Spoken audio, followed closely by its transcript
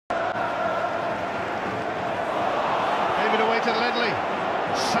to Ledley.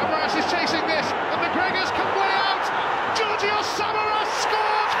 Samaras is chasing this, and McGregor's come way out. Georgios Samaras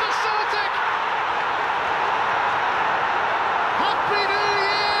scores for Celtic. Happy New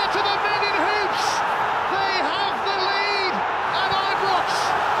Year to the men in hoops. They have the lead at Ibrox.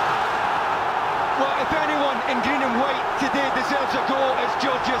 Well, if anyone in green and white today deserves a goal, it's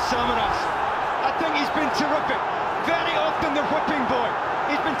Georgios Samaras. I think he's been terrific. Very often the whipping boy.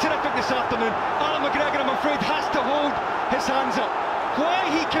 He's been terrific this afternoon. Alan McGregor, I'm afraid, has to hold his hands up. Why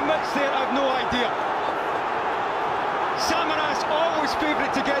he commits there, I've no idea. Samaras always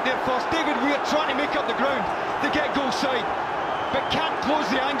favourite to get there first. David Weir trying to make up the ground to get goal side, but can't close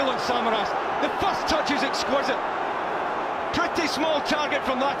the angle on Samaras. The first touch is exquisite. Pretty small target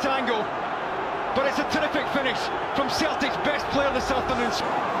from that angle, but it's a terrific finish from Celtic's best player this afternoon.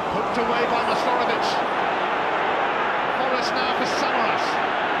 Hooked away by Mastorovic. Forrest now for Samaras.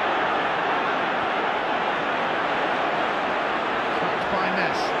 Cracked by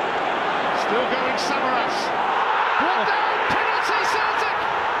Ness. Still going Samaras. Brought down, penalty Celtic!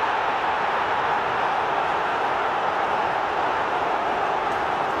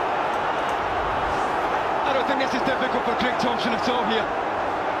 I don't think this is difficult for Craig Thompson at all here.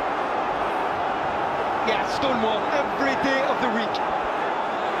 Yeah, stonewall every day of the week.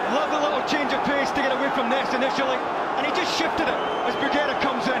 Love the little change of pace to get away from Ness initially, and he just shifted it as Bugera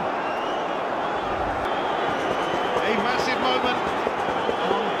comes in. A massive moment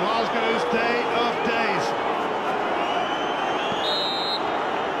on Glasgow's day of days.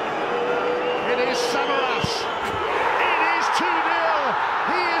 It is Samaras. It is 2-0.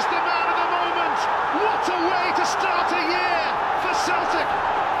 He is the man of the moment. What a way to start a year for Celtic.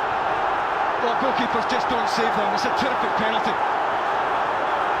 Well, goalkeepers just don't save them. It's a terrific penalty.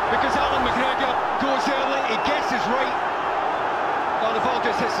 Because Alan McGregor goes early, he guesses right. Well, the ball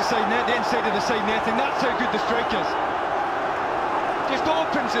just hits the side net, the inside of the side netting. That's how good the strike is. Just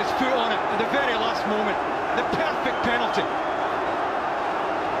opens his foot on it at the very last moment. The perfect penalty.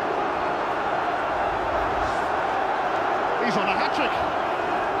 He's on a hat-trick.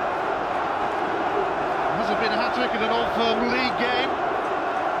 Hasn't been a hat-trick in an Old Firm League game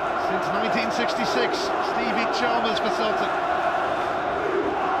since 1966. Stevie Chalmers for Celtic.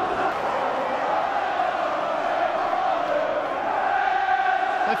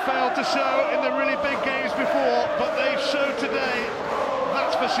 They failed to show in the really big games before, but they've showed today,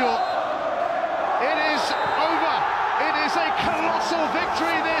 that's for sure. It is over. It is a colossal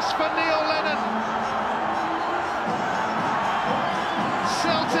victory, this, for Neil Lennon.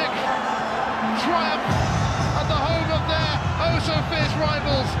 Celtic triumph at the home of their oh-so-fierce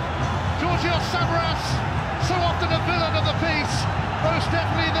rivals. Georgios Samaras, so often a villain of the piece, most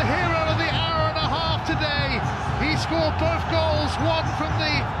definitely the hero of the hour and a half today. He scored both goals, one from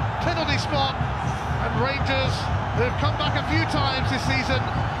the penalty spot, and Rangers, who've come back a few times this season,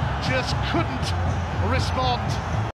 just couldn't respond.